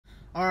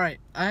Alright,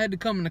 I had to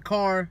come in the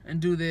car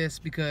and do this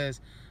because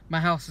my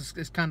house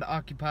is kind of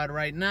occupied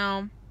right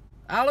now.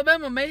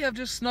 Alabama may have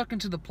just snuck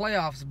into the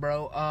playoffs,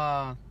 bro.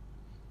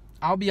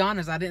 I'll be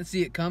honest, I didn't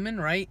see it coming,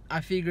 right?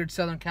 I figured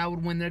Southern Cal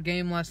would win their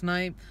game last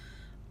night.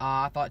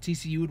 I thought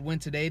TCU would win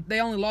today. They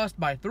only lost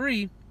by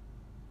 3,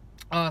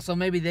 so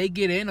maybe they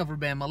get in over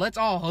Bama. Let's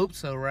all hope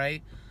so,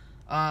 right?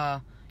 Yeah,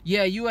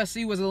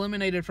 USC was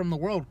eliminated from the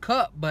World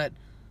Cup, but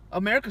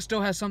America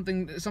still has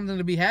something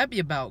to be happy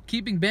about.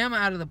 Keeping Bama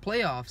out of the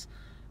playoffs.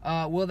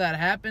 Will that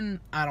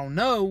happen? I don't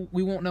know.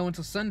 We won't know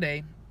until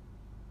Sunday.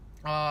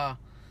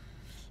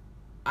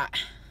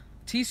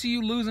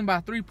 TCU losing by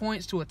 3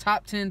 points to a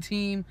top 10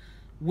 team.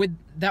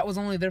 That was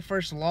only their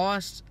first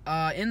loss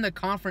in the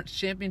conference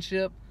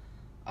championship.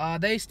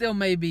 They still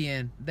may be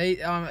in.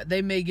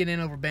 They may get in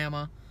over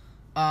Bama.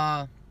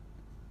 I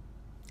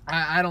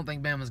don't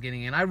think Bama's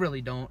getting in. I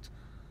really don't.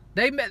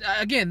 They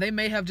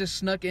may have just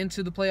snuck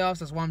into the playoffs.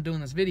 That's why I'm doing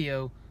this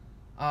video,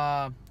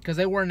 because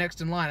they were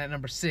next in line at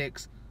number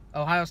 6.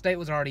 Ohio State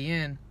was already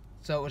in,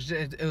 so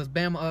it was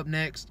Bama up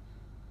next,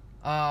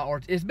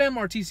 or it's Bama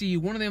or TCU.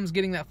 One of them is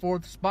getting that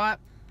 4th spot.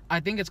 I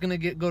think it's gonna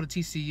go to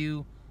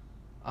TCU.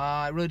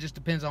 It really just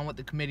depends on what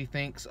the committee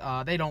thinks.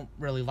 They don't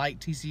really like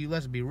TCU.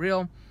 Let's be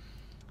real.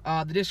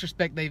 The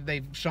disrespect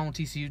they've shown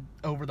TCU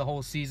over the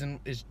whole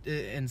season is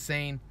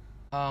insane.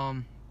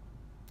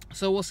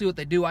 So we'll see what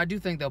they do. I do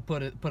think they'll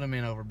put them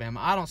in over Bama.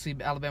 I don't see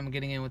Alabama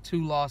getting in with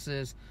 2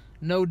 losses,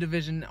 no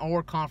division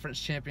or conference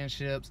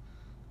championships.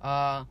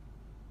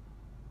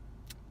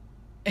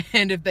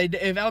 And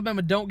if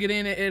Alabama don't get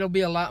in, it'll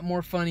be a lot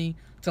more funny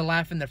to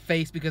laugh in their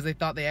face because they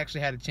thought they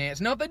actually had a chance.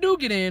 Now, if they do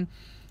get in,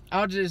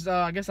 I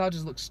guess I'll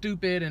just look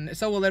stupid, and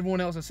so will everyone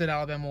else that said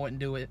Alabama wouldn't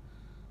do it.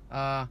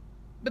 But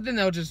then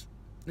they'll just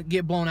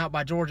get blown out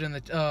by Georgia in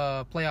the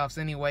playoffs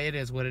anyway. It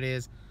is what it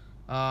is.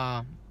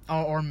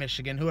 Or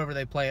Michigan, whoever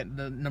they play at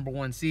the number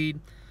 1 seed.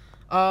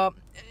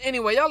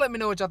 Anyway, y'all let me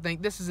know what y'all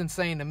think. This is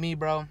insane to me,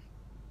 bro.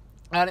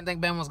 I didn't think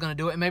Bama was going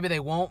to do it. Maybe they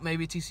won't.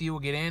 Maybe TCU will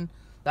get in.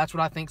 That's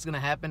what I think is going to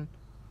happen.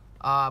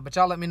 But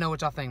y'all let me know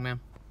what y'all think, man.